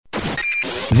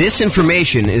This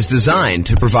information is designed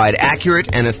to provide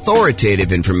accurate and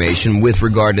authoritative information with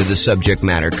regard to the subject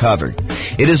matter covered.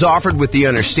 It is offered with the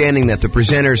understanding that the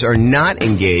presenters are not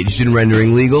engaged in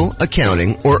rendering legal,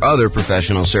 accounting, or other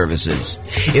professional services.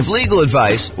 If legal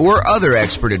advice or other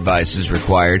expert advice is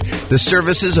required, the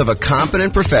services of a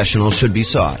competent professional should be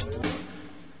sought.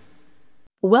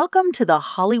 Welcome to the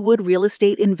Hollywood Real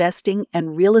Estate Investing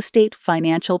and Real Estate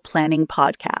Financial Planning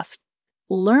Podcast.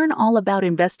 Learn all about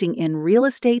investing in real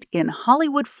estate in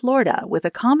Hollywood, Florida, with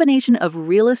a combination of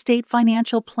real estate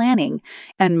financial planning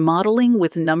and modeling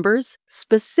with numbers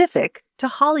specific to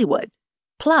Hollywood,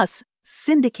 plus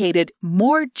syndicated,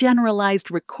 more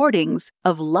generalized recordings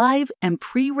of live and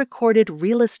pre-recorded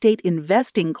real estate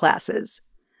investing classes.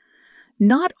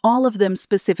 Not all of them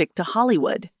specific to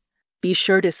Hollywood. Be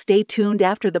sure to stay tuned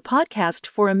after the podcast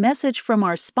for a message from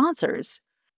our sponsors.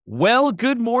 Well,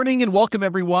 good morning and welcome,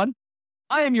 everyone.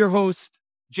 I am your host,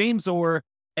 James Orr,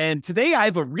 and today I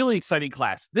have a really exciting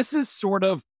class. This is sort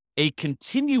of a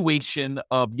continuation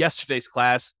of yesterday's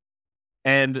class,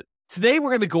 and today we're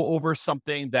going to go over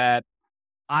something that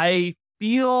I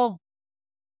feel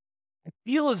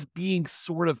is being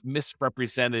sort of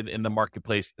misrepresented in the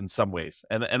marketplace in some ways,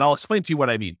 and I'll explain to you what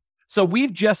I mean. So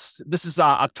this is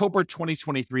October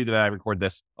 2023 that I record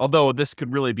this, although this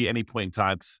could really be any point in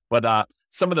time, but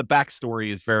some of the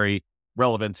backstory is very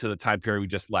relevant to the time period we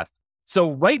just left.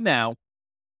 So right now,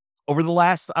 over the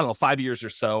last, 5 years or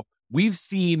so, we've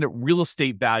seen real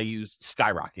estate values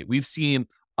skyrocket. We've seen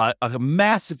a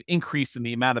massive increase in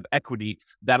the amount of equity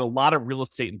that a lot of real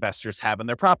estate investors have in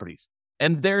their properties.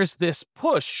 And there's this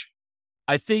push,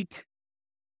 I think,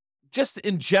 just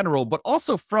in general, but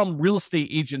also from real estate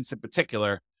agents in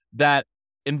particular, that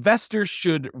investors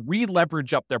should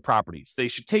re-leverage up their properties. They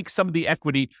should take some of the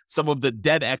equity, some of the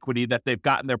debt equity that they've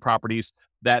got in their properties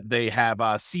that they have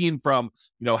seen from,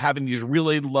 having these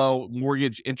really low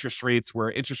mortgage interest rates,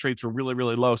 where interest rates were really,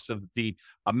 really low. So that the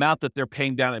amount that they're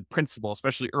paying down in principal,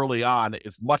 especially early on,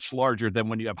 is much larger than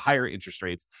when you have higher interest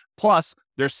rates. Plus,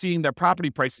 they're seeing their property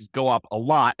prices go up a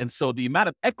lot. And so the amount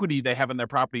of equity they have in their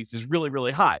properties is really,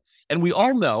 really high. And we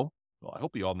all know, well, I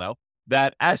hope you all know,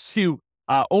 that as you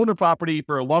own a property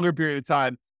for a longer period of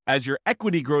time, as your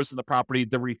equity grows in the property,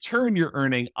 the return you're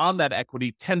earning on that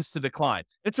equity tends to decline.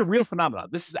 It's a real phenomenon.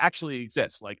 This actually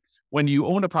exists. Like when you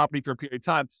own a property for a period of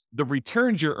time, the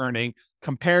returns you're earning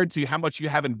compared to how much you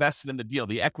have invested in the deal,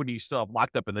 the equity you still have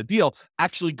locked up in the deal,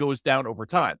 actually goes down over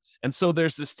time. And so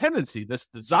there's this tendency, this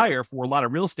desire for a lot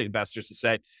of real estate investors to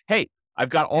say, hey, I've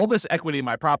got all this equity in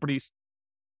my properties.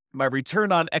 My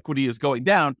return on equity is going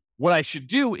down. What I should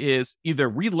do is either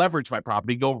re-leverage my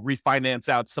property, go refinance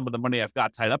out some of the money I've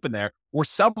got tied up in there, or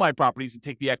sell my properties and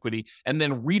take the equity and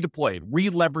then redeploy it,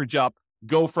 re-leverage up,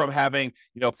 go from having,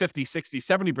 50, 60,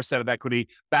 70% of equity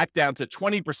back down to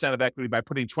 20% of equity by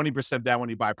putting 20% down when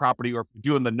you buy property, or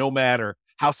doing the nomad or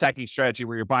house hacking strategy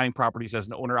where you're buying properties as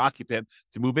an owner occupant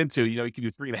to move into. You can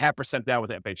do 3.5% down with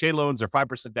FHA loans, or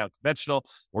 5% down conventional,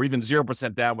 or even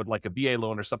 0% down with like a VA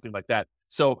loan or something like that.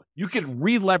 So you can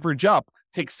re-leverage up,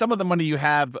 take some of the money you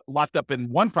have locked up in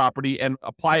one property and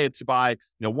apply it to buy,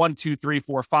 1, 2, 3,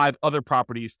 4, 5 other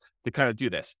properties to kind of do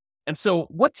this. And so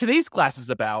what today's class is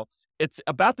about, it's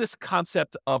about this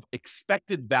concept of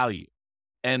expected value.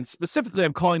 And specifically,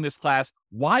 I'm calling this class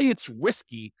Why It's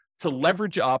Risky to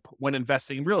Leverage Up When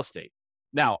Investing in Real Estate.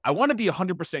 Now, I want to be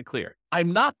 100% clear.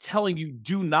 I'm not telling you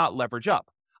do not leverage up.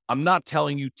 I'm not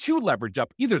telling you to leverage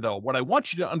up either, though. What I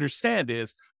want you to understand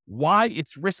is why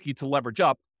it's risky to leverage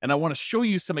up. And I want to show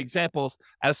you some examples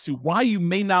as to why you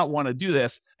may not want to do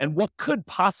this and what could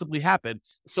possibly happen,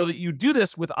 so that you do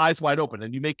this with eyes wide open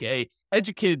and you make a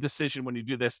educated decision when you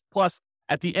do this. Plus,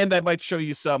 at the end, I might show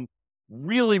you some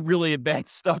really, really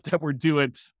advanced stuff that we're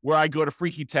doing where I go to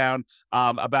Freaky Town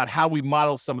about how we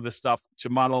model some of this stuff to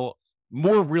model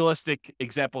more realistic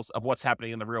examples of what's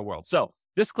happening in the real world. So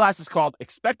this class is called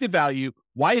Expected Value,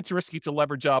 Why It's Risky to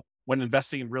Leverage Up When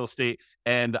Investing in Real Estate.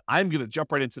 And I'm going to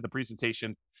jump right into the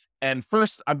presentation. And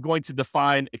first, I'm going to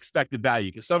define expected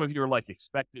value, because some of you are like,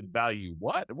 expected value,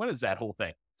 what? What is that whole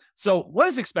thing? So what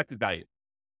is expected value?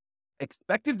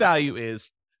 Expected value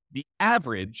is the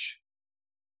average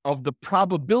of the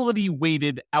probability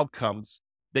weighted outcomes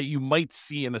that you might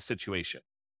see in a situation.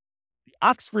 The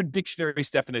Oxford Dictionary's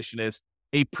definition is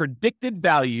a predicted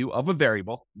value of a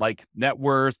variable like net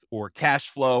worth or cash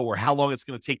flow, or how long it's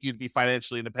going to take you to be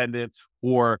financially independent,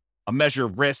 or a measure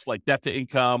of risk like debt to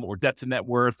income or debt to net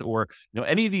worth, or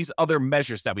any of these other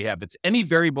measures that we have. It's any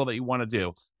variable that you want to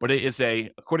do, but it is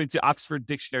according to Oxford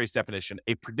Dictionary's definition,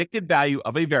 a predicted value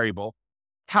of a variable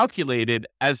calculated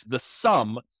as the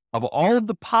sum of all of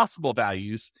the possible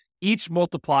values each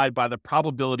multiplied by the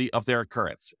probability of their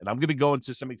occurrence. And I'm going to go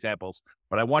into some examples,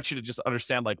 but I want you to just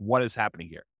understand like what is happening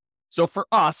here. So for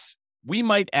us, we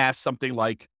might ask something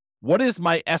like, what is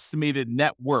my estimated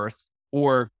net worth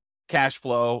or cash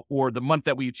flow or the month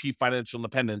that we achieve financial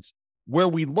independence, where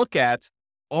we look at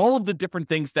all of the different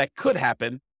things that could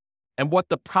happen and what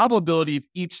the probability of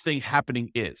each thing happening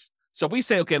is. So if we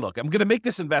say, okay, look, I'm going to make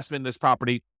this investment in this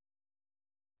property.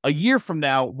 A year from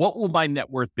now, what will my net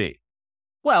worth be?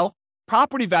 Well,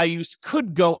 property values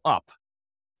could go up.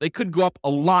 They could go up a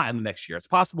lot in the next year. It's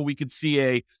possible we could see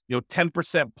a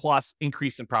 10% plus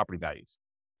increase in property values.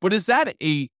 But is that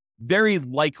a very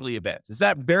likely event? Is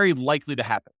that very likely to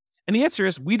happen? And the answer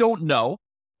is we don't know,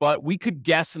 but we could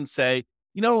guess and say,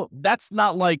 that's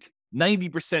not like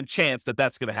 90% chance that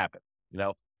that's going to happen.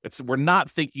 We're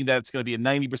not thinking that it's going to be a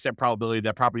 90% probability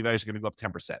that property values are going to go up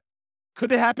 10%.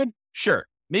 Could it happen? Sure.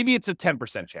 Maybe it's a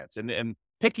 10% chance. And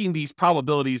picking these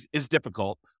probabilities is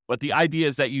difficult, but the idea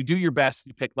is that you do your best.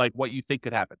 You pick like what you think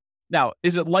could happen. Now,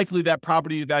 is it likely that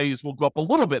property values will go up a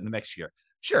little bit in the next year?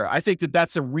 Sure. I think that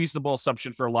that's a reasonable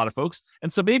assumption for a lot of folks.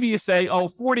 And so maybe you say,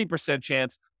 40%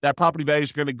 chance that property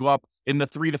values are going to go up in the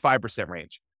 3 to 5%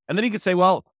 range. And then you could say,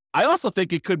 well, I also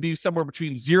think it could be somewhere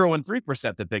between 0 and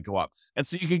 3% that they go up. And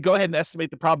so you can go ahead and estimate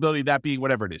the probability of that being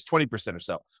whatever it is, 20% or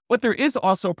so. But there is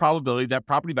also a probability that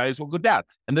property values will go down.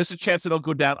 And there's a chance that it'll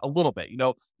go down a little bit,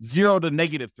 0 to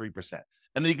negative 3%.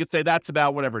 And then you could say that's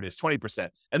about whatever it is, 20%.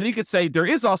 And then you could say there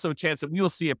is also a chance that we will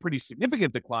see a pretty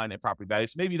significant decline in property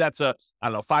values. Maybe that's a,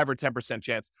 5 or 10%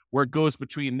 chance where it goes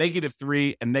between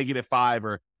 -3 and -5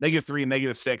 or -3 and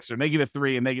 -6 or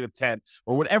 -3 and -10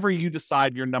 or whatever you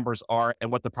decide your numbers are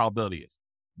and what the probability is.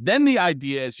 Then the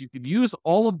idea is you could use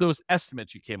all of those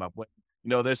estimates you came up with.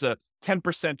 There's a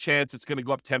 10% chance it's going to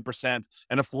go up 10%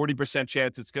 and a 40%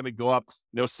 chance it's going to go up,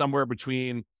 somewhere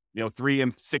between 3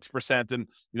 and 6% and,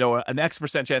 an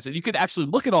X% chance. And you could actually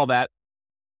look at all that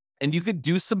and you could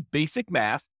do some basic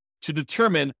math to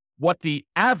determine what the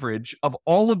average of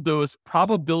all of those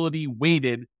probability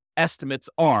weighted estimates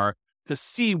are to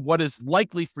see what is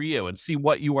likely for you and see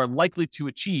what you are likely to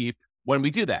achieve when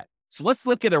we do that. So let's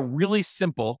look at a really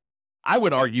simple, I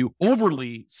would argue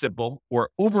overly simple or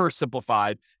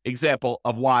oversimplified example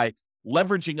of why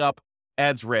leveraging up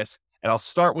adds risk. And I'll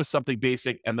start with something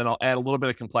basic, and then I'll add a little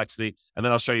bit of complexity, and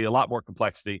then I'll show you a lot more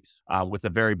complexity with a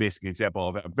very basic example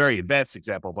of a very advanced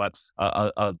example, but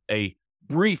a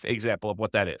brief example of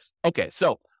what that is. Okay,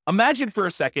 so imagine for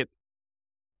a second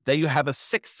that you have a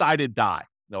 6-sided die,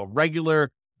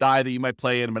 regular die that you might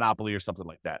play in Monopoly or something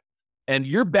like that. And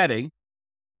you're betting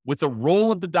with the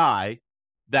roll of the die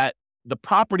that the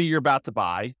property you're about to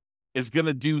buy is going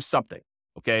to do something.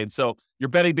 Okay, and so you're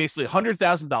betting basically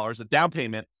 $100,000, a down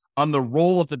payment, on the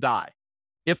roll of the die.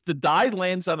 If the die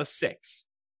lands on a 6,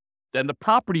 then the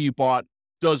property you bought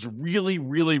does really,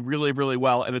 really, really, really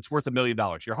well, and it's worth $1 million.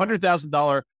 Your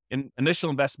 $100,000 initial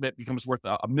investment becomes worth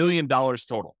 $1 million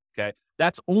total. Okay,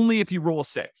 that's only if you roll a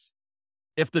 6.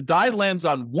 If the die lands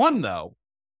on 1, though,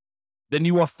 then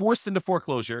you are forced into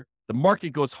foreclosure. The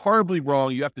market goes horribly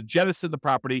wrong. You have to jettison the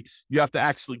property. You have to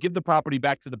actually give the property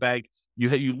back to the bank.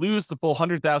 You lose the full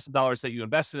 $100,000 that you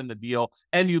invested in the deal,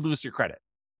 and you lose your credit.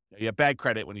 You have bad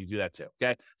credit when you do that too,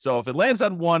 okay? So if it lands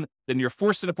on 1, then you're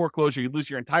forced into foreclosure. You lose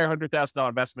your entire $100,000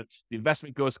 investment. The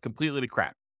investment goes completely to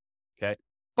crap, okay?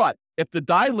 But if the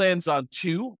die lands on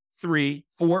 2, 3,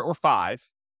 4, or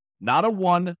 5, not a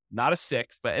 1, not a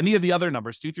 6, but any of the other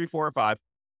numbers, 2, 3, 4, or 5,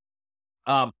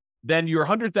 then your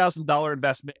 $100,000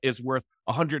 investment is worth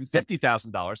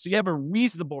 $150,000. So you have a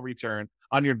reasonable return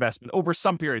on your investment over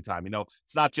some period of time.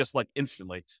 It's not just like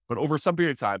instantly, but over some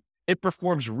period of time, it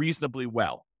performs reasonably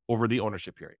well over the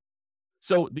ownership period.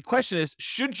 So the question is,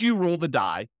 should you roll the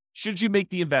die? Should you make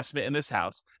the investment in this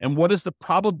house? And what is the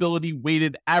probability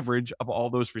weighted average of all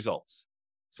those results?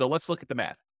 So let's look at the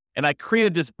math. And I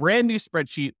created this brand new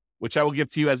spreadsheet, which I will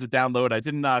give to you as a download. I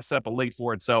didn't set up a link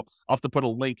for it, so I'll have to put a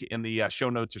link in the show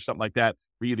notes or something like that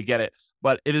for you to get it.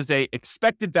 But it is a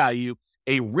expected value,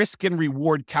 a risk and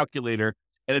reward calculator,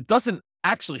 and it doesn't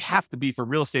actually have to be for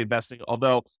real estate investing,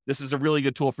 although this is a really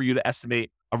good tool for you to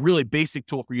estimate, a really basic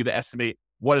tool for you to estimate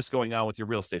what is going on with your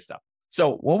real estate stuff.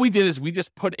 So what we did is we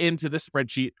just put into this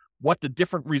spreadsheet what the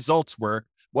different results were,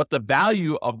 what the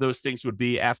value of those things would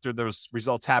be after those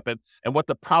results happen, and what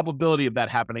the probability of that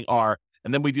happening are.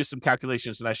 And then we do some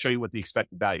calculations, and I show you what the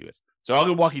expected value is. So I'll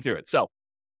go walk you through it. So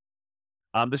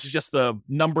this is just the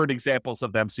numbered examples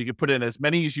of them. So you can put in as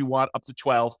many as you want, up to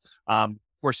 12.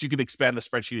 Of course, you can expand the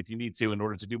spreadsheet if you need to in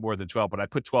order to do more than 12, but I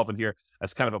put 12 in here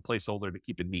as kind of a placeholder to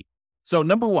keep it neat. So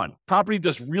number 1, property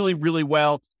does really, really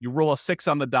well. You roll a 6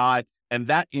 on the die, and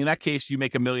in that case, you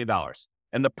make $1 million.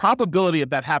 And the probability of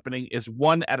that happening is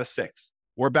 1 out of 6,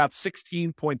 or about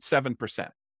 16.7%.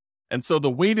 And so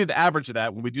the weighted average of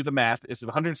that, when we do the math, is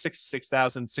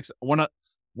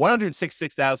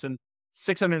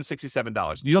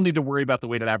 $166,667. You don't need to worry about the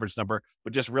weighted average number,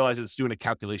 but just realize it's doing a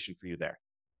calculation for you there.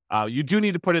 You do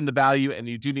need to put in the value, and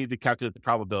you do need to calculate the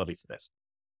probability for this.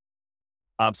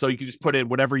 So you can just put in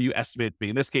whatever you estimate it to be.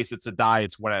 In this case, it's a die.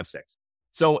 It's 1 out of 6.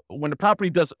 So when the property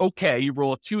does okay, you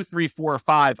roll a 2, 3, 4, or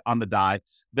 5 on the die,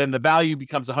 then the value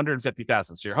becomes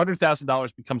 $150,000. So your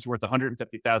 $100,000 becomes worth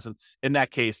 $150,000 in that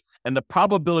case. And the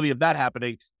probability of that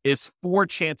happening is 4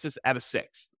 chances out of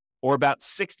 6, or about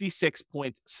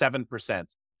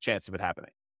 66.7% chance of it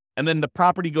happening. And then the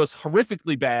property goes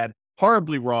horrifically bad,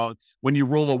 horribly wrong, when you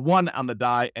roll a 1 on the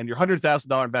die, and your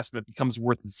 $100,000 investment becomes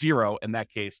worth 0 in that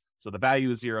case. So the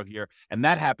value is 0 here. And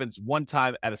that happens 1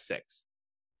 time out of 6.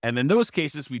 And in those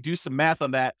cases, we do some math on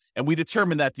that, and we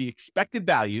determine that the expected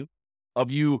value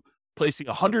of you placing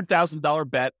a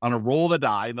 $100,000 bet on a roll of the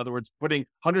die, in other words, putting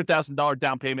 $100,000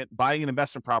 down payment, buying an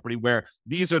investment property where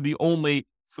these are the only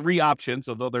 3 options,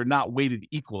 although they're not weighted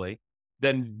equally,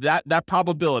 then that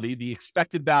probability, the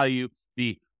expected value,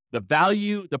 the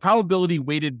probability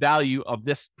weighted value of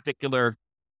this particular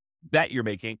bet you're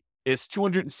making is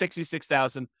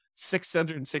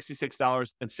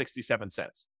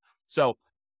 $266,666.67. So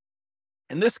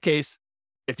in this case,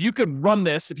 if you could run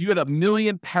this, if you had 1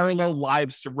 million parallel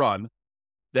lives to run,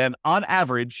 then on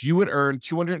average, you would earn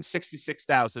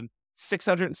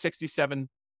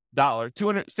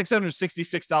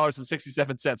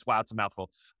 $666,667. Wow, it's a mouthful.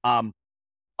 On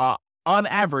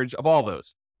average of all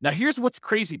those. Now, here's what's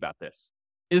crazy about this,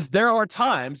 is there are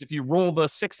times, if you roll the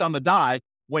 6 on the die,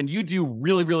 when you do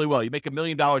really, really well, you make $1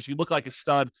 million, you look like a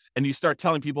stud, and you start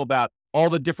telling people about all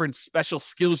the different special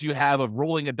skills you have of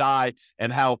rolling a die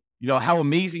and how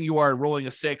amazing you are at rolling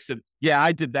a 6. And yeah,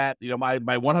 I did that. My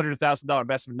 $100,000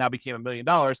 investment now became $1 million,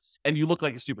 and you look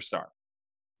like a superstar.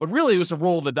 But really, it was a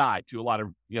roll of the die to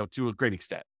a great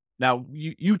extent. Now,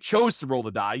 you chose to roll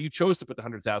the die. You chose to put the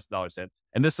 $100,000 in.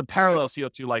 And this parallels to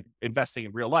like investing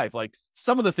in real life. Like,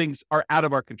 some of the things are out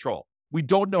of our control. We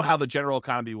don't know how the general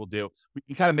economy will do. We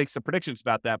can kind of make some predictions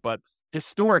about that, but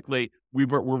historically,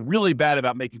 we're really bad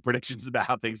about making predictions about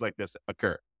how things like this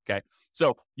occur. Okay,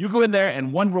 so you go in there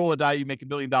and one roll of die, you make $1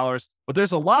 million, but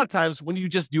there's a lot of times when you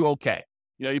just do okay.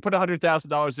 You put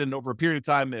 $100,000 in over a period of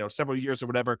time, several years or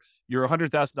whatever, your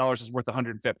 $100,000 is worth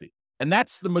 $150,000, and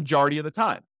that's the majority of the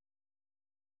time.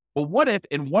 But what if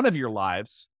in one of your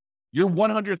lives, your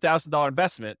 $100,000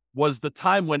 investment was the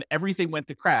time when everything went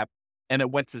to crap and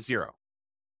it went to 0?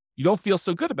 You don't feel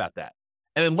so good about that.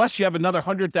 And unless you have another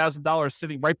 $100,000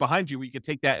 sitting right behind you where you can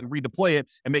take that and redeploy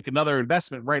it and make another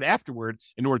investment right afterward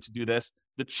in order to do this,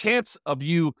 the chance of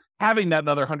you having that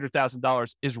another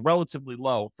 $100,000 is relatively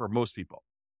low for most people.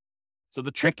 So the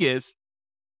trick is,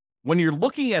 when you're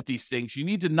looking at these things, you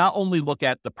need to not only look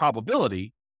at the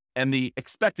probability and the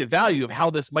expected value of how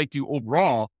this might do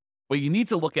overall, but you need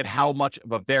to look at how much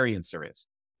of a variance there is.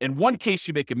 In one case,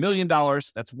 you make $1 million.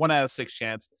 That's 1 out of 6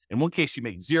 chance. In one case, you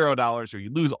make $0 or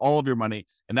you lose all of your money,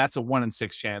 and that's a 1 in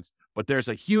 6 chance. But there's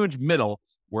a huge middle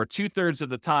where 2/3 of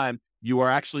the time you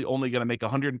are actually only going to make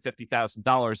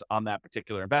 $150,000 on that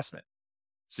particular investment.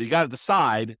 So you got to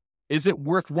decide, is it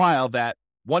worthwhile that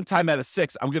 1 time out of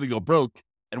 6, I'm going to go broke,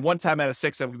 and 1 time out of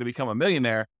 6, I'm going to become a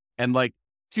millionaire, and like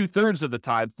 2/3 of the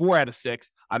time, 4 out of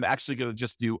 6, I'm actually going to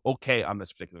just do okay on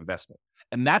this particular investment.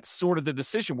 And that's sort of the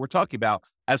decision we're talking about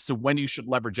as to when you should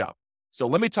leverage up. So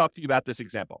let me talk to you about this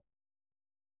example.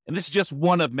 And this is just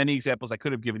one of many examples I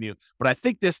could have given you, but I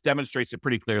think this demonstrates it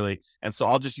pretty clearly. And so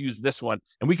I'll just use this one,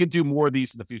 and we could do more of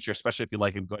these in the future, especially if you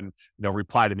like them. Go ahead and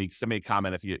reply to me, send me a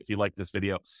comment if you like this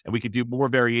video, and we could do more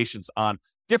variations on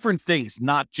different things,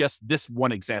 not just this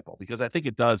one example, because I think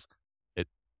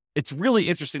it's really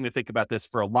interesting to think about this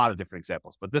for a lot of different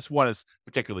examples, but this one is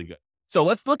particularly good. So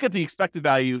let's look at the expected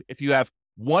value. If you have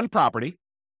one property,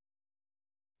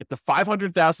 it's a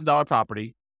 $500,000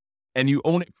 property, and you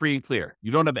own it free and clear.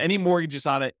 You don't have any mortgages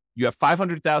on it. You have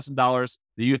 $500,000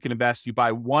 that you can invest. You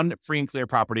buy one free and clear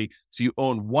property. So you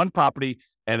own one property,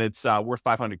 and it's worth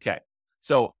 $500K.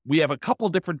 So we have a couple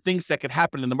different things that could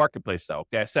happen in the marketplace, though.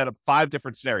 Okay, I set up 5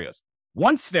 different scenarios.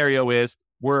 One scenario is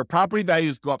where property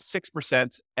values go up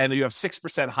 6% and you have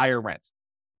 6% higher rent.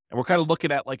 And we're kind of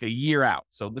looking at like a year out.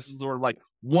 So this is sort of like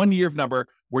 1 year of number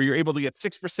where you're able to get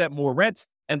 6% more rent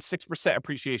and 6%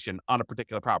 appreciation on a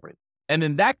particular property. And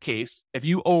in that case, if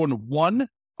you own one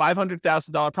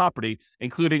 $500,000 property,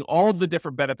 including all the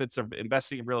different benefits of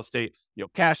investing in real estate,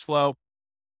 cash flow,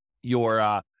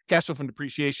 your cash flow from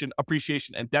depreciation,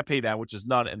 appreciation, and debt pay down, which is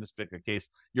none in this particular case,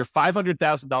 your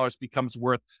 $500,000 becomes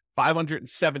worth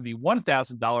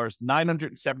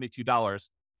 $571,972.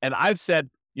 And I've said,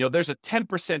 there's a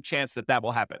 10% chance that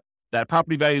will happen, that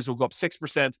property values will go up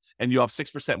 6% and you'll have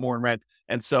 6% more in rent.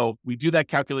 And so we do that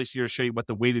calculation here to show you what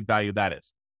the weighted value of that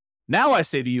is. Now I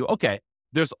say to you, okay,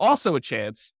 there's also a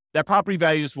chance that property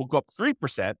values will go up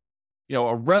 3%,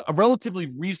 a relatively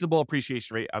reasonable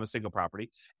appreciation rate on a single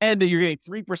property, and that you're getting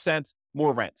 3%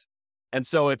 more rent. And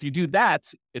so if you do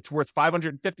that, it's worth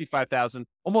 $555,000,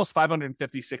 almost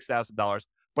 $556,000.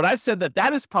 But I've said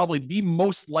that is probably the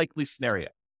most likely scenario.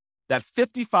 That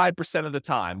 55% of the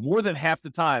time, more than half the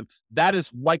time, that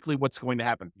is likely what's going to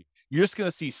happen. You're just going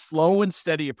to see slow and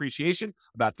steady appreciation,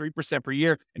 about 3% per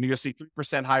year, and you're going to see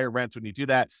 3% higher rent when you do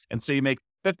that. And so you make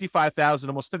 $55,000,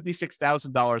 almost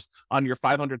 $56,000 on your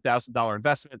 $500,000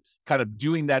 investment, kind of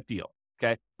doing that deal.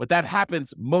 Okay. But that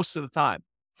happens most of the time,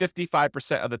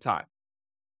 55% of the time.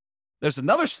 There's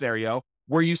another scenario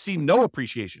where you see no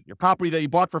appreciation. Your property that you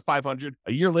bought for $500,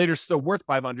 a year later, is still worth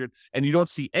 $500, and you don't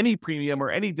see any premium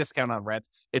or any discount on rent.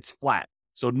 It's flat.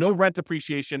 So no rent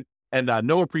appreciation and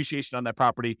no appreciation on that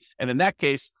property. And in that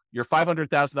case, your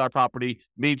 $500,000 property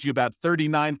made you about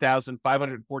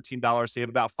 $39,514. So you have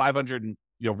about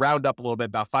round up a little bit,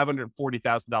 about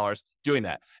 $540,000 doing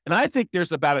that. And I think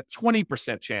there's about a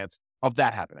 20% chance of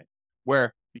that happening,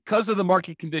 where because of the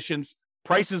market conditions,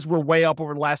 prices were way up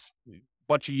over the last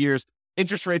bunch of years.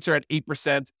 Interest rates are at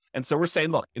 8%. And so we're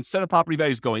saying, look, instead of property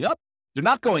values going up, they're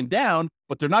not going down,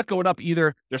 but they're not going up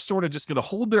either. They're sort of just going to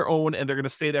hold their own, and they're going to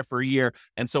stay there for a year.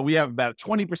 And so we have about a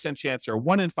 20% chance, or a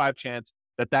 1 in 5 chance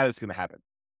that is going to happen.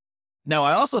 Now,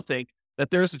 I also think that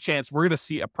there's a chance we're going to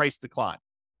see a price decline,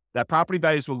 that property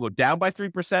values will go down by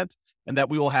 3%, and that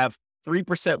we will have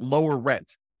 3% lower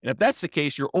rent. And if that's the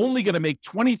case, you're only going to make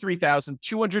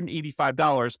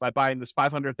 $23,285 by buying this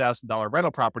 $500,000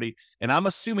 rental property. And I'm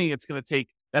assuming that's going to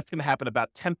happen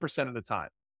about 10% of the time.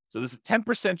 So there's a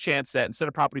 10% chance that instead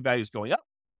of property values going up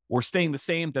or staying the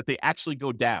same, that they actually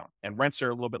go down, and rents are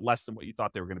a little bit less than what you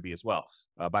thought they were going to be as well,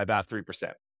 by about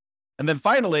 3%. And then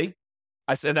finally,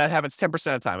 I said that happens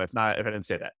 10% of the time, if I didn't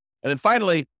say that. And then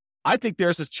finally, I think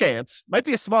there's a chance, might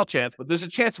be a small chance, but there's a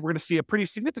chance we're going to see a pretty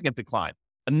significant decline,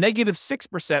 a negative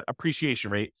 6%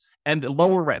 appreciation rate and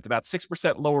lower rent, about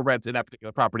 6% lower rent in that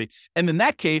particular property. And in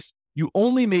that case, you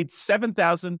only made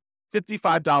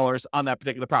 $7,055 on that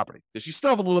particular property, because you still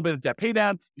have a little bit of debt pay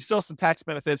down, you still have some tax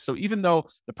benefits. So even though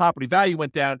the property value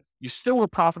went down, you still were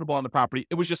profitable on the property.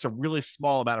 It was just a really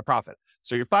small amount of profit.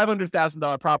 So your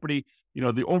 $500,000 property,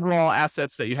 the overall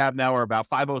assets that you have now are about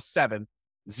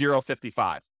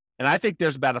 $507,055. And I think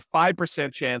there's about a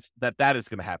 5% chance that is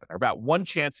going to happen, or about 1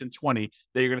 chance in 20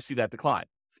 that you're going to see that decline.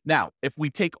 Now, if we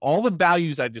take all the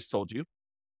values I just told you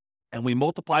and we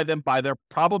multiply them by their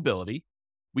probability,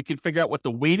 we can figure out what the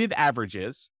weighted average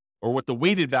is, or what the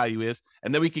weighted value is,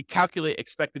 and then we can calculate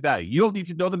expected value. You don't need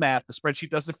to know the math. The spreadsheet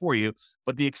does it for you.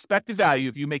 But the expected value,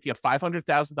 if you're making a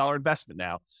 $500,000 investment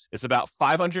now, is about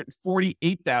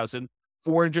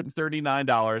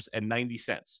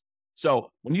 $548,439.90.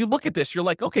 So when you look at this, you're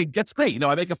like, okay, that's great.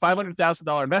 I make a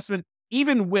 $500,000 investment,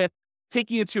 even with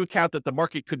taking into account that the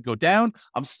market could go down,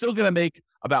 I'm still going to make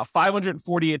about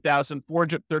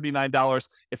 $548,439.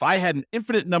 If I had an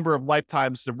infinite number of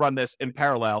lifetimes to run this in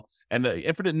parallel, and the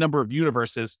infinite number of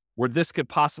universes where this could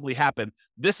possibly happen,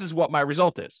 this is what my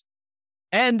result is.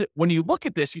 And when you look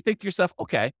at this, you think to yourself,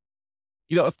 okay,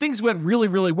 if things went really,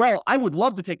 really well, I would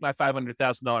love to take my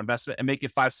 $500,000 investment and make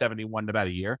it $571 in about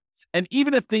a year. And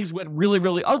even if things went really,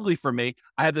 really ugly for me,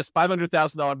 I had this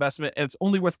 $500,000 investment and it's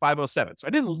only worth $507. So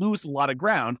I didn't lose a lot of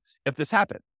ground if this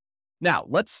happened. Now,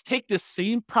 let's take this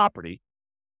same property,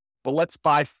 but let's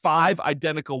buy 5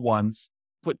 identical ones,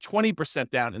 put 20%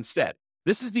 down instead.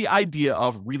 This is the idea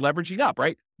of releveraging up,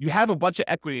 right? You have a bunch of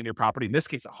equity in your property, in this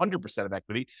case, 100% of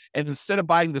equity. And instead of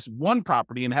buying this one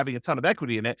property and having a ton of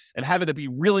equity in it and having it be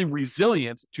really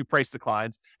resilient to price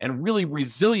declines and really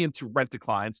resilient to rent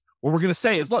declines, what we're going to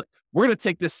say is, look, we're going to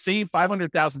take this same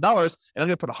 $500,000 and I'm going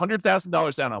to put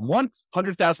 $100,000 down on 1,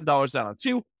 $100,000 down on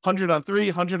 2, 100 on 3,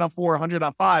 100 on 4, 100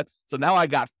 on 5. So now I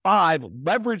got 5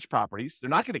 leverage properties.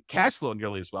 They're not going to cash flow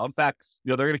nearly as well. In fact,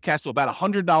 they're going to cash flow about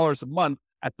 $100 a month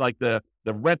at like the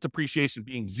rent depreciation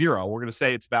being 0. We're going to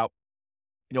say it's about,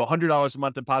 $100 a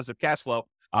month in positive cash flow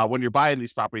when you're buying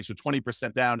these properties, so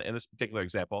 20% down in this particular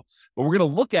example. But we're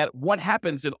going to look at what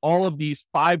happens in all of these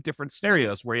 5 different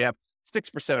scenarios where you have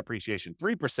 6% appreciation,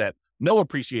 3%, no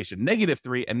appreciation,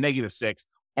 -3, and -6,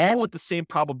 all with the same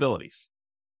probabilities.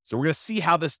 So we're going to see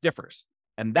how this differs.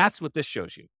 And that's what this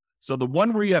shows you. So the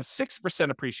one where you have 6%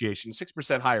 appreciation,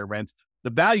 6% higher rents,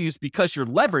 the values, because you're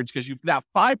leveraged, because you've got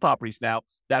 5 properties now,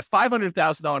 that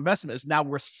 $500,000 investment is now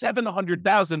worth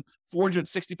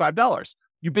 $700,465.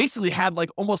 You basically had like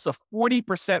almost a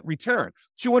 40% return,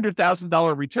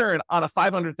 $200,000 return on a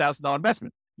 $500,000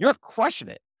 investment. You're crushing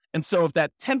it. And so if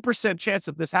that 10% chance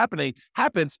of this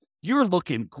happens, you're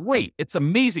looking great. It's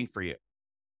amazing for you.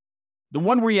 The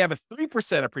one where you have a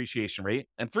 3% appreciation rate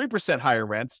and 3% higher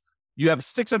rents, you have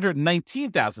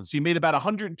 $619,000. So you made about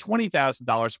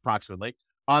 $120,000 approximately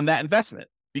on that investment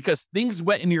because things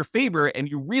went in your favor and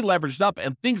you re-leveraged up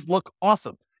and things look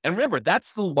awesome. And remember,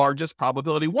 that's the largest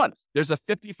probability one. There's a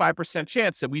 55%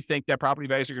 chance that we think that property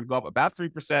values are going to go up about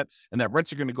 3% and that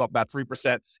rents are going to go up about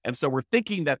 3%. And so we're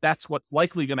thinking that that's what's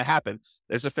likely going to happen.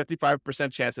 There's a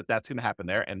 55% chance that that's going to happen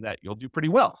there and that you'll do pretty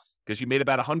well because you made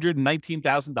about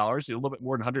 $119,000, a little bit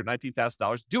more than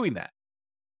 $119,000 doing that.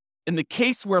 In the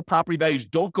case where property values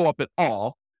don't go up at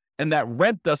all and that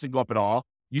rent doesn't go up at all,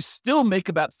 you still make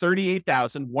about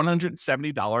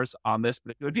 $38,170 on this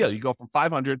particular deal. You go from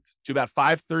 $500 to about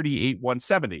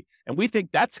 $538,170. And we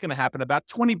think that's going to happen about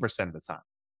 20% of the time.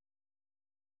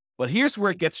 But here's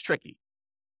where it gets tricky.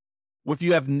 If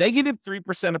you have negative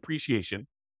 3% appreciation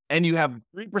and you have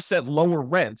 3% lower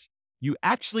rent, you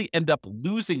actually end up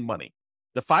losing money.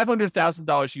 The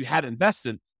 $500,000 you had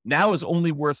invested now is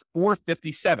only worth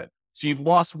 $457,000. So you've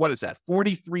lost, what is that?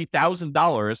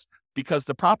 $43,000 because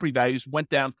the property values went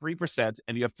down 3%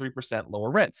 and you have 3%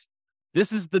 lower rents.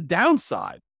 This is the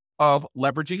downside of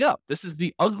leveraging up. This is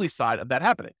the ugly side of that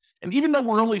happening. And even though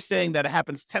we're only saying that it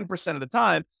happens 10% of the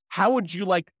time, how would you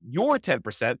like your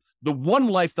 10%, the one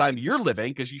lifetime you're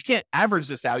living, because you can't average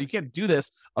this out. You can't do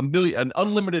this an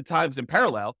unlimited times in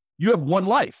parallel. You have one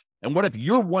life. And what if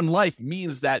your one life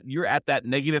means that you're at that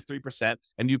negative 3%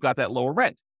 and you've got that lower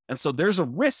rent? And so there's a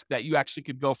risk that you actually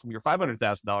could go from your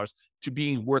 $500,000 to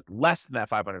being worth less than that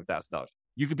 $500,000.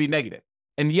 You could be negative.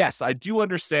 And yes, I do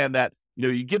understand that,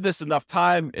 you give this enough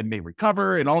time, it may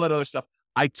recover and all that other stuff.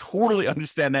 I totally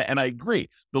understand that. And I agree.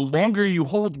 The longer you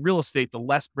hold real estate, the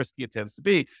less risky it tends to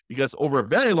be because over a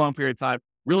very long period of time,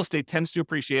 real estate tends to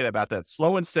appreciate about that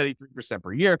slow and steady 3%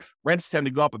 per year. Rents tend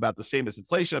to go up about the same as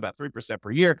inflation, about 3%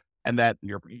 per year. And that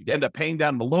you end up paying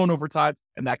down the loan over time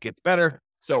and that gets better.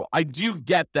 So I do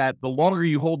get that the longer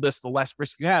you hold this, the less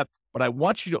risk you have, but I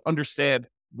want you to understand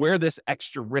where this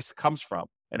extra risk comes from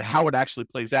and how it actually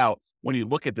plays out when you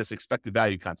look at this expected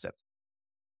value concept.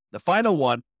 The final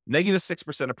one, negative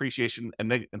 6% appreciation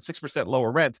and 6%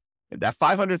 lower rent, and that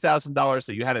 $500,000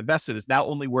 that you had invested is now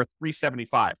only worth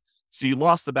 $375,000. So you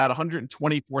lost about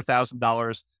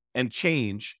 $124,000 and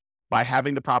change by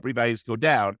having the property values go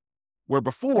down, where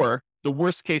before, the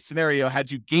worst case scenario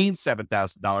had you gain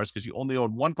 $7,000 because you only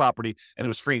owned one property and it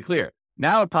was free and clear.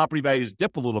 Now property values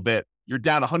dip a little bit. You're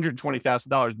down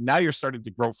 $120,000. Now you're starting to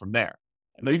grow from there.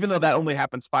 And even though that only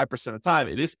happens 5% of the time,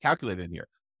 it is calculated in here.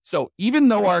 So even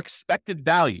though our expected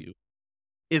value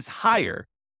is higher,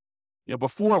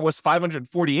 before it was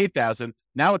 $548,000,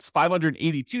 now it's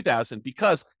 $582,000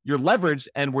 because you're leveraged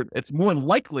and it's more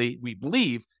likely, we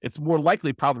believe, it's more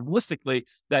likely probabilistically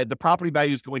that the property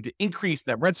value is going to increase,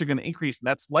 that rents are going to increase, and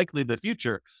that's likely the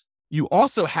future. You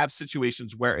also have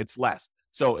situations where it's less.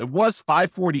 So it was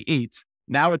 $548,000,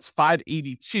 now it's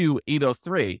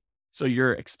 $582,803. So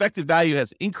your expected value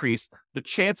has increased. The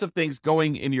chance of things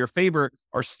going in your favor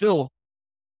are still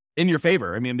in your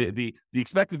favor. I mean, the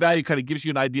expected value kind of gives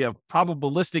you an idea of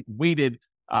probabilistic weighted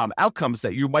outcomes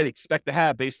that you might expect to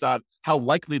have based on how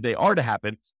likely they are to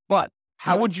happen. But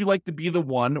how would you like to be the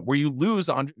one where you lose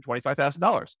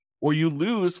 $125,000 or you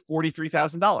lose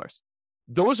 $43,000?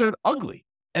 Those are ugly.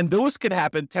 And those can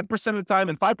happen 10% of the time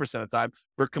and 5% of the time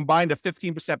for combined of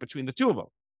 15% between the two of them.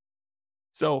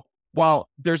 So while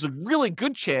there's a really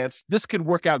good chance this could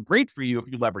work out great for you if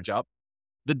you leverage up,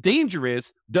 the danger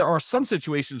is there are some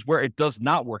situations where it does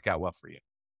not work out well for you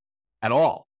at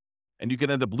all. And you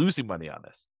can end up losing money on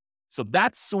this. So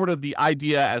that's sort of the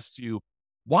idea as to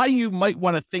why you might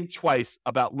want to think twice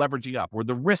about leveraging up or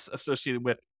the risks associated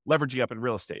with leveraging up in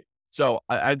real estate. So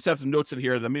I just have some notes in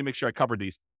here. Let me make sure I cover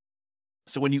these.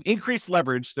 So when you increase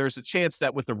leverage, there's a chance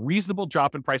that with a reasonable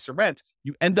drop in price or rent,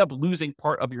 you end up losing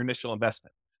part of your initial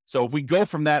investment. So if we go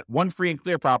from that one free and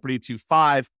clear property to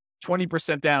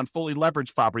 20% down, fully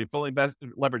leveraged property,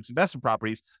 leveraged investment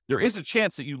properties, there is a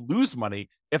chance that you lose money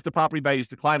if the property values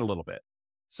decline a little bit.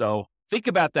 So think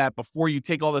about that before you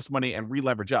take all this money and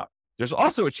re-leverage up. There's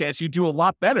also a chance you do a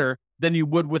lot better than you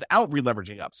would without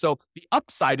re-leveraging up. So the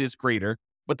upside is greater,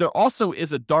 but there also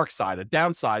is a dark side, a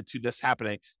downside to this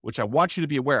happening, which I want you to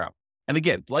be aware of. And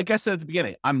again, like I said at the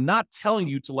beginning, I'm not telling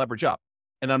you to leverage up.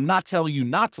 And I'm not telling you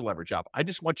not to leverage up. I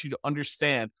just want you to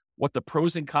understand what the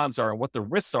pros and cons are and what the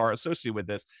risks are associated with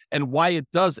this and why it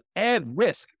does add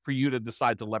risk for you to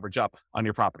decide to leverage up on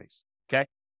your properties. Okay.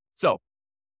 So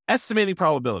estimating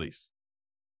probabilities.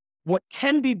 What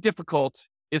can be difficult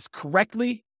is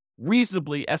correctly,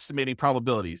 reasonably estimating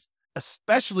probabilities,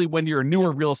 especially when you're a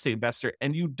newer real estate investor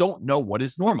and you don't know what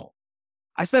is normal.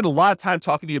 I spend a lot of time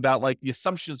talking to you about like the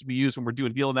assumptions we use when we're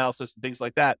doing deal analysis and things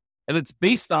like that. And it's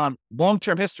based on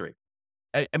long-term history.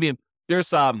 I mean,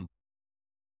 there's a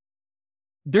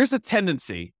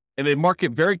tendency in a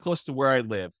market very close to where I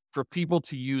live for people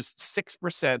to use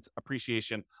 6%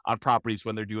 appreciation on properties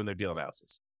when they're doing their deal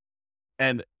analysis.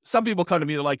 And some people come to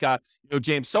me like,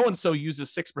 James, so-and-so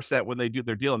uses 6% when they do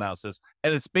their deal analysis.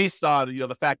 And it's based on,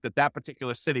 the fact that that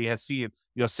particular city has seen,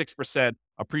 6%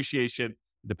 appreciation,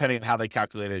 depending on how they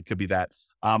calculate it, it could be that,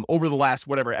 over the last,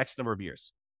 whatever, X number of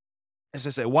years. As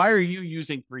I say, why are you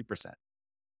using 3%?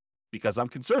 Because I'm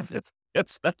conservative.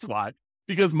 That's why.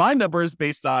 Because my number is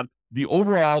based on the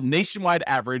overall nationwide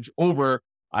average over,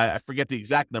 I forget the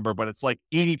exact number, but it's like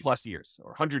 80 plus years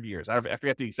or 100 years. I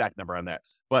forget the exact number on that.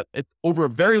 But it's over a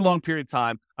very long period of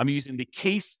time. I'm using the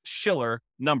Case-Shiller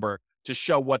number to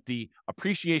show what the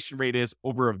appreciation rate is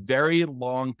over a very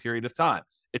long period of time.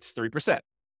 It's 3%.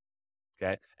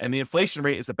 Okay. And the inflation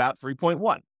rate is about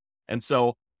 3.1. And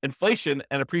so inflation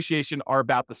and appreciation are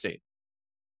about the same.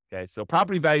 Okay. So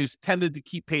property values tended to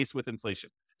keep pace with inflation.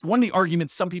 It's one of the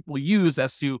arguments some people use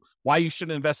as to why you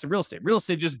shouldn't invest in real estate. Real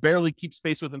estate just barely keeps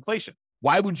pace with inflation.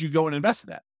 Why would you go and invest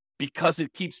in that? Because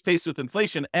it keeps pace with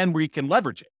inflation and we can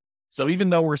leverage it. So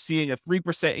even though we're seeing a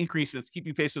 3% increase that's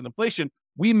keeping pace with inflation,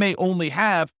 we may only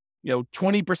have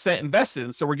 20% invested.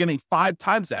 And so we're getting 5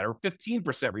 times that or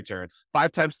 15% return,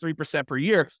 5 times 3% per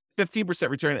year, 15%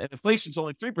 return. And inflation's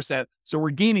only 3%. So we're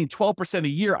gaining 12% a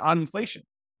year on inflation.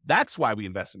 That's why we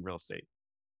invest in real estate.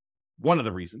 One of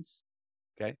the reasons.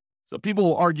 Okay. So people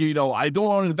will argue, I don't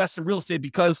want to invest in real estate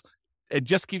because it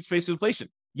just keeps pace with inflation.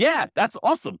 Yeah, that's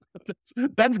awesome.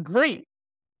 That's great.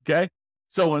 Okay.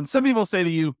 So when some people say to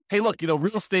you, hey, look,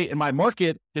 real estate in my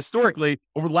market historically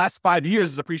over the last 5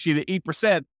 years has appreciated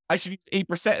 8%. I should use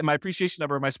 8% in my appreciation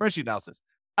number in my spreadsheet analysis.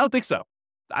 I don't think so.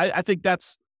 I think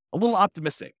that's a little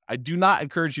optimistic. I do not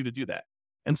encourage you to do that.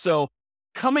 And so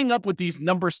coming up with these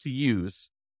numbers to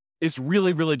use is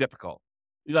really, really difficult.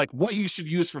 Like what you should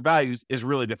use for values is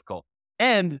really difficult.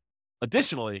 And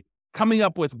additionally, coming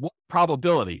up with what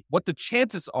probability, what the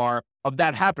chances are of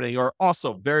that happening are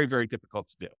also very, very difficult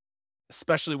to do,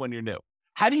 especially when you're new.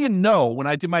 How do you know, when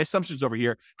I did my assumptions over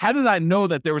here, how did I know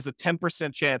that there was a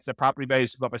 10% chance that property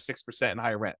values would go up by 6% in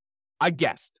higher rent? I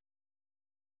guessed.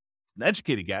 It's an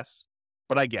educated guess,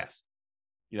 but I guessed.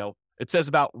 It says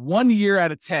about 1 year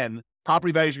out of 10,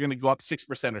 property values are going to go up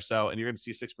 6% or so, and you're going to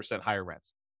see 6% higher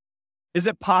rents. Is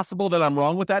it possible that I'm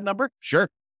wrong with that number? Sure.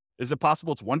 Is it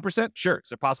possible it's 1%? Sure.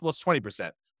 Is it possible it's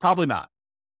 20%? Probably not.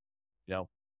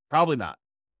 Probably not.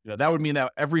 That would mean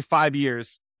that every 5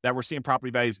 years that we're seeing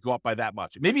property values go up by that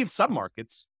much. Maybe in some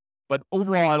markets, but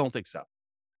overall, I don't think so.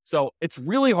 So it's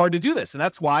really hard to do this. And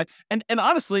that's why, and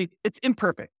honestly, it's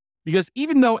imperfect because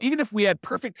even if we had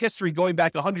perfect history going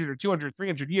back 100 or 200,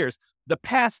 300 years, the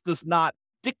past does not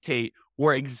dictate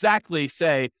or exactly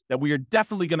say that we are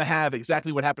definitely going to have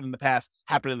exactly what happened in the past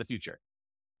happen in the future.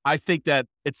 I think that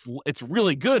it's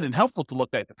really good and helpful to look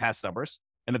at the past numbers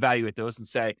and evaluate those and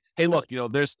say, hey, look,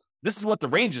 this is what the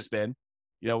range has been.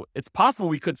 It's possible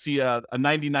we could see a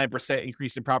 99%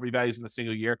 increase in property values in a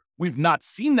single year. We've not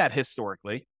seen that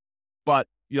historically, but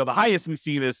the highest we've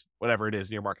seen is whatever it is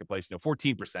in your marketplace,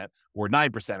 14% or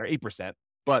 9% or 8%.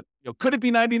 But could it be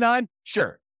 99?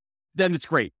 Sure. Then it's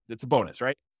great. It's a bonus,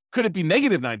 right? Could it be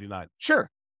negative 99? Sure.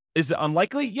 Is it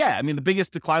unlikely? Yeah. I mean, the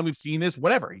biggest decline we've seen is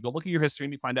whatever. You go look at your history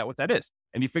and you find out what that is.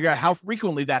 And you figure out how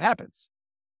frequently that happens.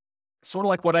 Sort of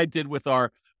like what I did with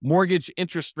our mortgage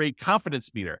interest rate confidence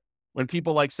meter. When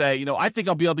people say, I think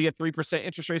I'll be able to get 3%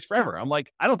 interest rates forever. I'm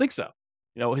like, I don't think so.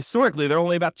 Historically, they're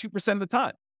only about 2% of the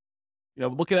time.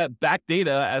 Looking at back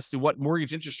data as to what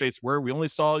mortgage interest rates were, we only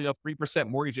saw, 3%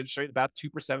 mortgage interest rate about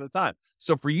 2% of the time.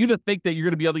 So for you to think that you're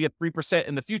going to be able to get 3%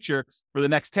 in the future for the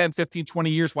next 10, 15, 20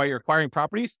 years while you're acquiring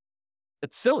properties,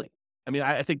 it's silly. I mean,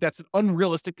 I think that's an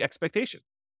unrealistic expectation.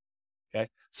 Okay.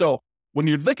 So when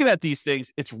you're looking at these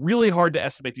things, it's really hard to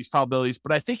estimate these probabilities,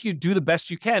 but I think you do the best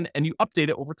you can and you update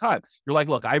it over time. You're like,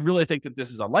 look, I really think that this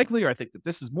is unlikely, or I think that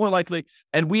this is more likely.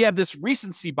 And we have this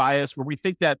recency bias where we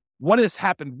think that what has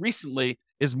happened recently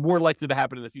is more likely to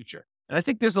happen in the future. And I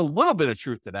think there's a little bit of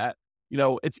truth to that.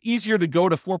 It's easier to go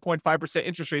to 4.5%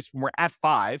 interest rates when we're at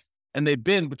 5, and they've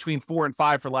been between 4 and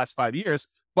 5 for the last 5 years.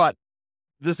 But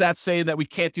does that say that we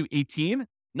can't do 18?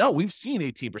 No, we've seen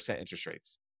 18% interest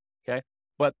rates. Okay.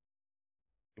 But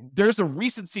there's a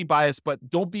recency bias, but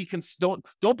don't be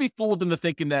fooled into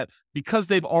thinking that because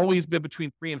they've always been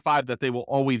between 3 and 5, that they will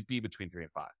always be between 3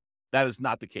 and 5. That is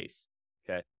not the case.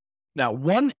 Okay. Now,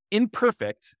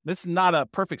 this is not a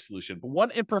perfect solution, but one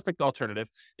imperfect alternative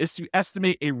is to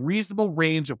estimate a reasonable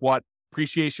range of what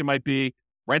appreciation might be,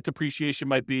 rent appreciation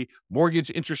might be,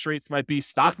 mortgage interest rates might be,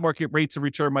 stock market rates of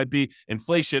return might be,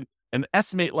 inflation, and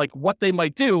estimate like what they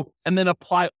might do, and then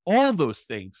apply all those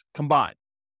things combined.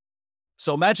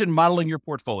 So imagine modeling your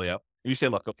portfolio, and you say,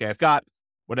 look, okay, I've got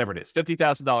whatever it is,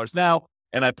 $50,000 now,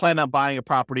 and I plan on buying a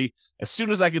property as soon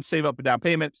as I can save up a down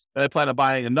payment. Then I plan on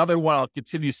buying another one. I'll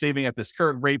continue saving at this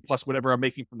current rate plus whatever I'm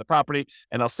making from the property,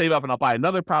 and I'll save up and I'll buy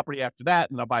another property after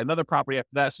that, and I'll buy another property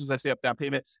after that as soon as I save up down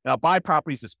payment, and I'll buy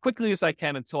properties as quickly as I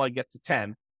can until I get to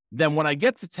 10. Then when I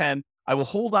get to 10, I will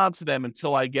hold on to them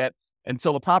until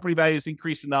the property values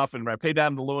increase enough and I pay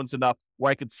down the loans enough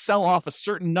where I could sell off a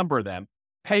certain number of them,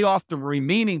 pay off the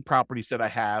remaining properties that I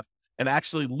have, and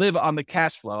actually live on the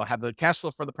cash flow, have the cash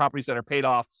flow for the properties that are paid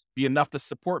off be enough to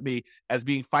support me as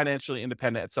being financially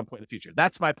independent at some point in the future.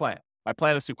 That's my plan. My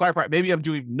plan is to acquire property. Maybe I'm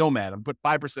doing Nomad. I'm put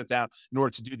 5% down in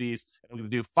order to do these. I'm going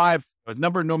to do a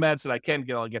number of Nomads that I can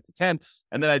get. I'll get to 10,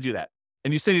 and then I do that.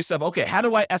 And you say to yourself, okay, how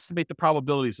do I estimate the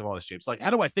probabilities of all this, James? Like, how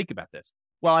do I think about this?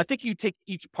 Well, I think you take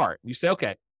each part. You say,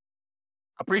 okay,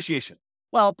 appreciation.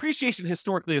 Well, appreciation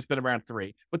historically has been around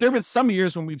 3, but there have been some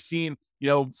years when we've seen,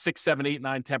 6, 7, 8,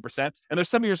 9, 10%. And there's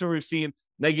some years where we've seen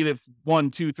negative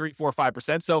 1, 2, 3, 4,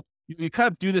 5%. So you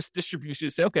kind of do this distribution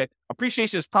to say, okay,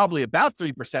 appreciation is probably about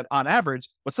 3% on average,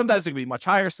 but sometimes it can be much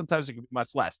higher. Sometimes it can be much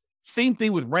less. Same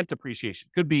thing with rent appreciation.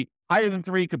 Could be higher than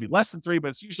 3, could be less than 3, but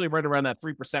it's usually right around that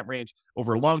 3% range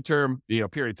over a long-term,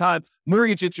 period of time.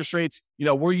 Mortgage interest rates,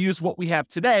 we'll use what we have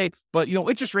today, but,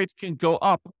 interest rates can go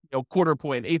up, quarter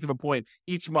point, eighth of a point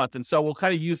each month. And so we'll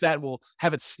kind of use that. We'll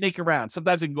have it snake around.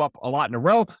 Sometimes it can go up a lot in a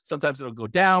row. Sometimes it'll go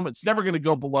down. It's never going to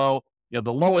go below,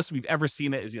 the lowest we've ever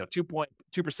seen it is, 2.2%,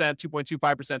 2.25%,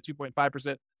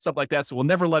 2.5%, something like that. So we'll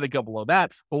never let it go below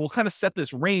that, but we'll kind of set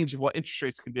this range of what interest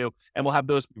rates can do, and we'll have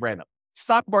those be random.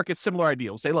 Stock market, similar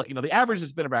idea. We'll say, look, the average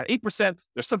has been around 8%.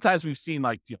 There's sometimes we've seen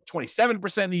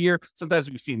 27% a year. Sometimes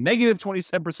we've seen negative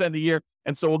 27% a year.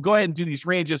 And so we'll go ahead and do these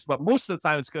ranges, but most of the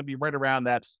time it's going to be right around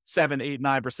that 7, 8,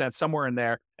 9%, somewhere in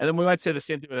there. And then we might say the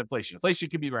same thing with inflation. Inflation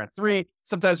can be around 3.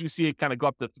 Sometimes we see it kind of go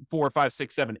up to 4, 5,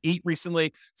 6, 7, 8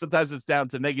 recently. Sometimes it's down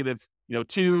to negative,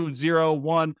 2, 0,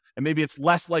 1, and maybe it's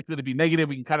less likely to be negative.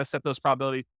 We can kind of set those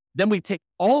probabilities. Then we take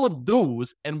all of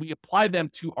those and we apply them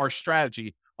to our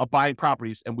strategy of buying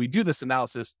properties. And we do this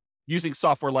analysis using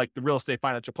software like the Real Estate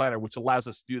Financial Planner, which allows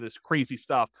us to do this crazy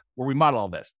stuff where we model all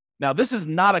this. Now, this is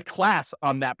not a class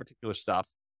on that particular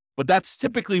stuff, but that's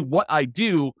typically what I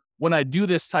do when I do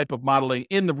this type of modeling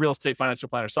in the Real Estate Financial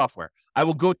Planner software. I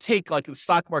will go take like the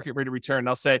stock market rate of return, and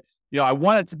I'll say, I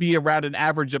want it to be around an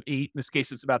average of 8. In this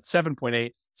case, it's about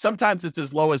 7.8. Sometimes it's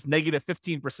as low as negative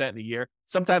 15% in a year.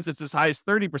 Sometimes it's as high as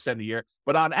 30% a year.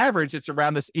 But on average, it's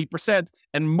around this 8%.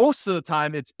 And most of the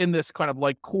time, it's in this kind of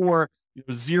like core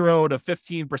 0 to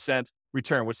 15%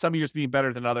 return, with some years being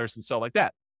better than others and so like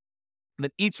that. And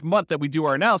then each month that we do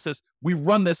our analysis, we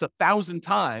run this 1,000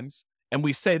 times. And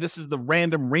we say this is the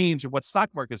random range of what stock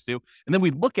markets do. And then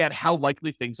we look at how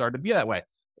likely things are to be that way.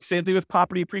 Same thing with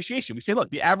property appreciation. We say, look,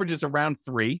 the average is around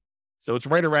 3. So it's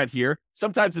right around here.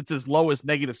 Sometimes it's as low as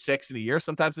negative 6 in a year.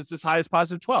 Sometimes it's as high as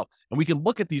positive 12. And we can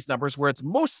look at these numbers where it's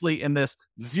mostly in this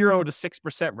 0 to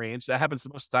 6% range. That happens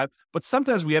most of the time. But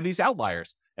sometimes we have these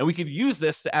outliers. And we can use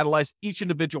this to analyze each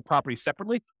individual property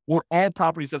separately, or all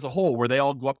properties as a whole, where they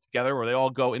all go up together or they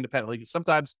all go independently. Because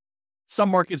sometimes some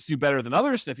markets do better than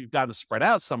others. And if you've got them spread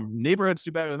out, some neighborhoods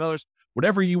do better than others.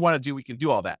 Whatever you want to do, we can do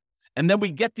all that. And then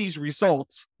we get these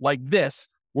results like this,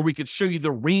 where we can show you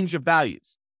the range of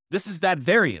values. This is that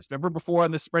variance. Remember before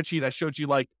on this spreadsheet, I showed you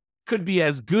could be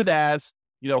as good as,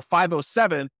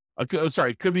 507.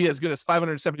 Could be as good as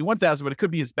 571,000, but it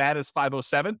could be as bad as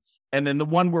 507. And then the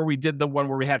one where we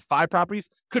had 5 properties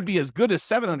could be as good as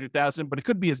 700,000, but it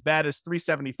could be as bad as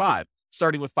 375,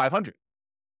 starting with 500.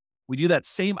 We do that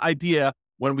same idea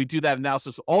when we do that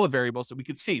analysis of all the variables, so we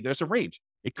can see there's a range.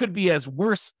 It could be as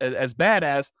as bad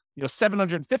as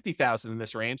 750,000 in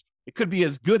this range. It could be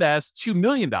as good as $2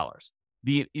 million.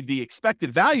 The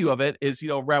expected value of it is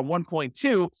around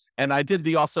 1.2. And I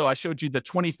showed you the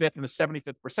 25th and the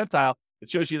 75th percentile. It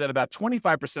shows you that about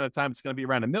 25% of the time it's going to be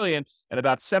around $1 million, and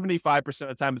about 75% of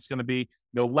the time it's going to be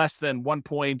less than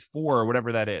 1.4 or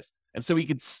whatever that is. And so we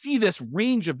can see this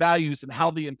range of values and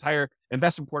how the entire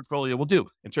investment portfolio will do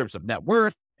in terms of net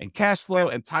worth and cash flow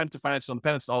and time to financial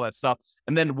independence and all that stuff.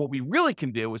 And then what we really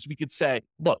can do is we could say,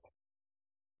 look,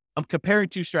 I'm comparing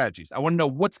two strategies. I want to know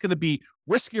what's going to be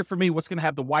riskier for me, what's going to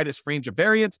have the widest range of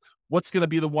variance, what's going to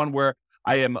be the one where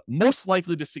I am most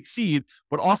likely to succeed,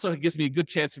 but also gives me a good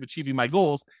chance of achieving my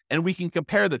goals. And we can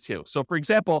compare the two. So for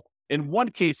example, in one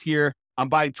case here, I'm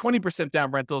buying 20%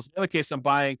 down rentals. In the other case, I'm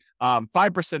buying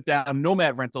 5% down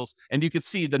Nomad rentals. And you can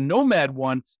see the Nomad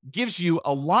one gives you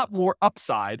a lot more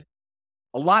upside,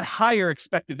 a lot higher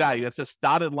expected value. That's this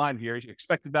dotted line here. Your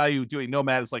expected value doing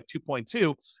Nomad is like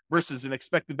 2.2 versus an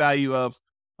expected value of,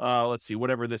 let's see,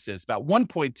 whatever this is, about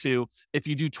 1.2 if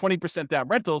you do 20% down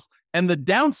rentals. And the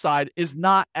downside is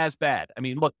not as bad. I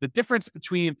mean, look, the difference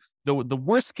between the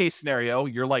worst case scenario,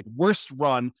 your like worst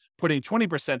run putting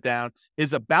 20% down,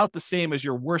 is about the same as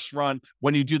your worst run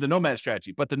when you do the Nomad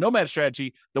strategy. But the Nomad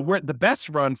strategy, the best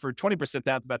run for 20%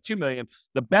 down is about 2 million.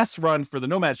 The best run for the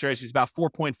Nomad strategy is about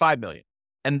 4.5 million.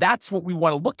 And that's what we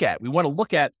want to look at. We want to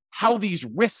look at how these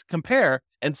risks compare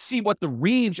and see what the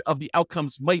range of the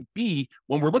outcomes might be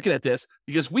when we're looking at this,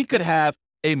 because we could have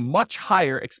a much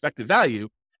higher expected value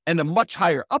and a much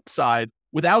higher upside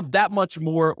without that much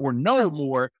more or no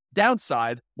more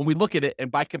downside when we look at it. And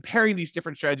by comparing these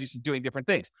different strategies and doing different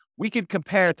things, we can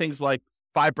compare things like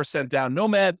 5% down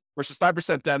Nomad versus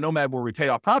 5% down Nomad where we pay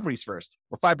off properties first,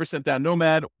 or 5% down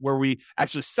Nomad where we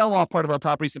actually sell off part of our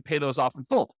properties and pay those off in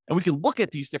full. And we can look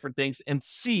at these different things and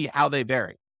see how they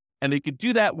vary. And you could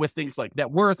do that with things like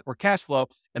net worth or cash flow.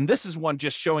 And this is one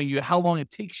just showing you how long it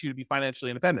takes you to be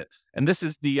financially independent. And this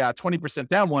is the 20%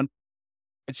 down one.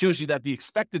 It shows you that the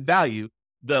expected value,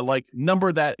 the like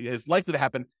number that is likely to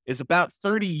happen, is about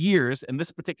 30 years in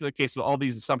this particular case with all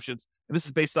these assumptions. And this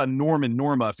is based on Norm and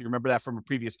Norma, if you remember that from a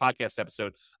previous podcast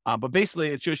episode. But basically,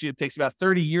 it shows you it takes about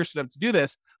 30 years for them to do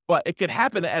this, but it could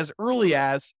happen as early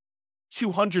as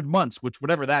 200 months, which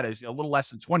whatever that is, a little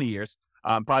less than 20 years,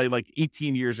 probably like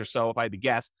 18 years or so, if I had to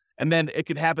guess. And then it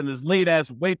could happen as late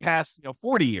as way past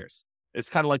 40 years. It's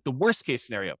kind of like the worst case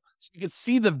scenario. So you can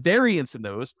see the variance in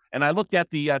those. And I looked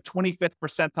at the 25th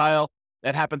percentile.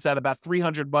 That happens at about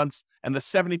 300 months, and the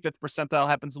 75th percentile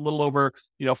happens a little over,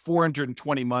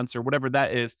 420 months or whatever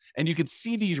that is. And you can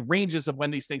see these ranges of when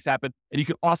these things happen, and you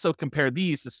can also compare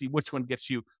these to see which one gets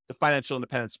you to financial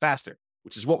independence faster,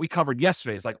 which is what we covered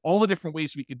yesterday. It's like all the different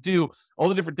ways we could do, all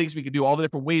the different things we could do, all the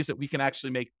different ways that we can actually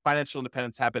make financial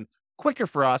independence happen quicker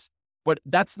for us. But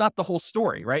that's not the whole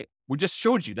story, right? We just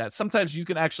showed you that sometimes you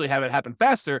can actually have it happen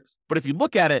faster, but if you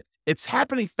look at it, it's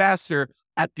happening faster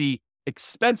at the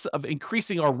expense of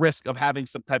increasing our risk of having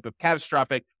some type of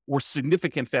catastrophic or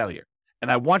significant failure.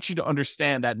 And I want you to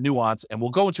understand that nuance, and we'll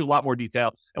go into a lot more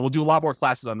detail and we'll do a lot more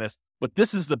classes on this, but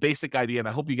this is the basic idea, and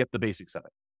I hope you get the basics of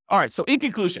it. All right. So in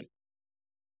conclusion,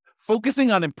 focusing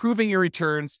on improving your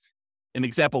returns, an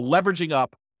example, leveraging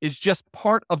up, is just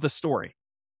part of the story.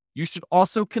 You should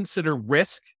also consider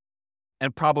risk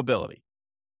and probability.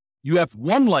 You have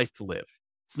one life to live.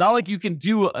 It's not like you can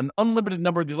do an unlimited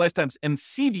number of these lifetimes and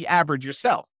see the average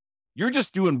yourself. You're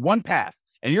just doing one path,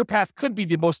 and your path could be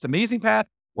the most amazing path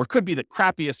or could be the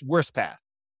crappiest, worst path.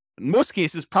 In most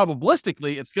cases,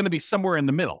 probabilistically, it's going to be somewhere in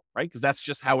the middle, right? Because that's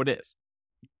just how it is.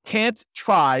 You can't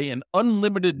try an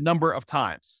unlimited number of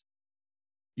times.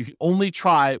 You can only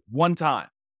try one time.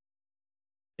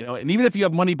 And even if you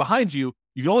have money behind you,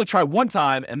 you can only try one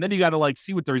time, and then you got to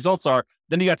see what the results are.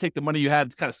 Then you got to take the money you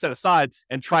had kind of set aside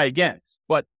and try again.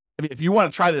 But I mean, if you want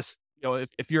to try this,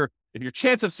 if your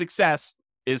chance of success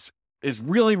is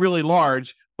really, really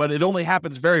large, but it only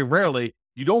happens very rarely,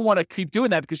 you don't want to keep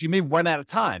doing that because you may run out of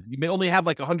time. You may only have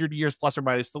 100 years plus or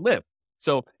minus to live.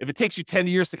 So if it takes you 10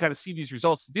 years to kind of see these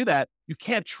results to do that, you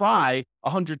can't try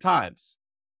 100 times.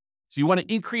 So you want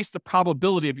to increase the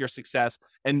probability of your success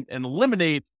and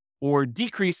eliminate or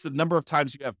decrease the number of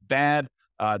times you have bad,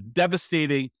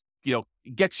 devastating,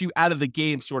 gets you out of the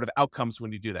game sort of outcomes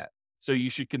when you do that. So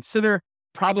you should consider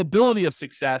probability of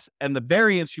success and the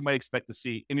variance you might expect to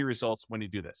see in your results when you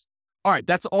do this. All right,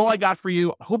 that's all I got for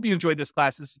you. I hope you enjoyed this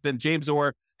class. This has been James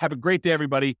Orr. Have a great day,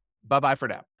 everybody. Bye-bye for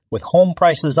now. With home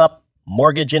prices up,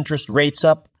 mortgage interest rates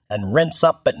up, and rents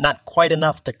up, but not quite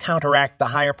enough to counteract the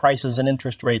higher prices and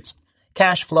interest rates,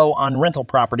 cash flow on rental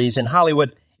properties in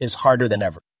Hollywood is harder than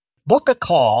ever. Book a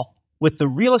call with the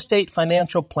Real Estate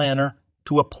Financial Planner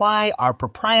to apply our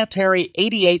proprietary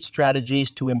 88 strategies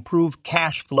to improve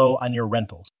cash flow on your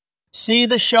rentals. See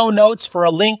the show notes for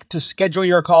a link to schedule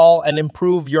your call and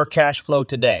improve your cash flow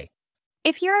today.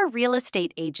 If you're a real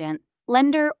estate agent,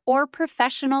 lender, or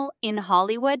professional in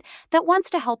Hollywood that wants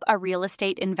to help our real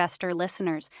estate investor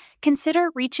listeners, consider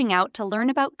reaching out to learn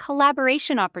about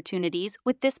collaboration opportunities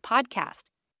with this podcast.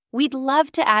 We'd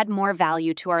love to add more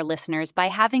value to our listeners by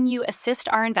having you assist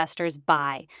our investors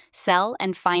buy, sell,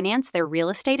 and finance their real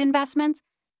estate investments.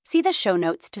 See the show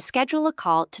notes to schedule a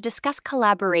call to discuss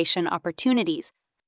collaboration opportunities.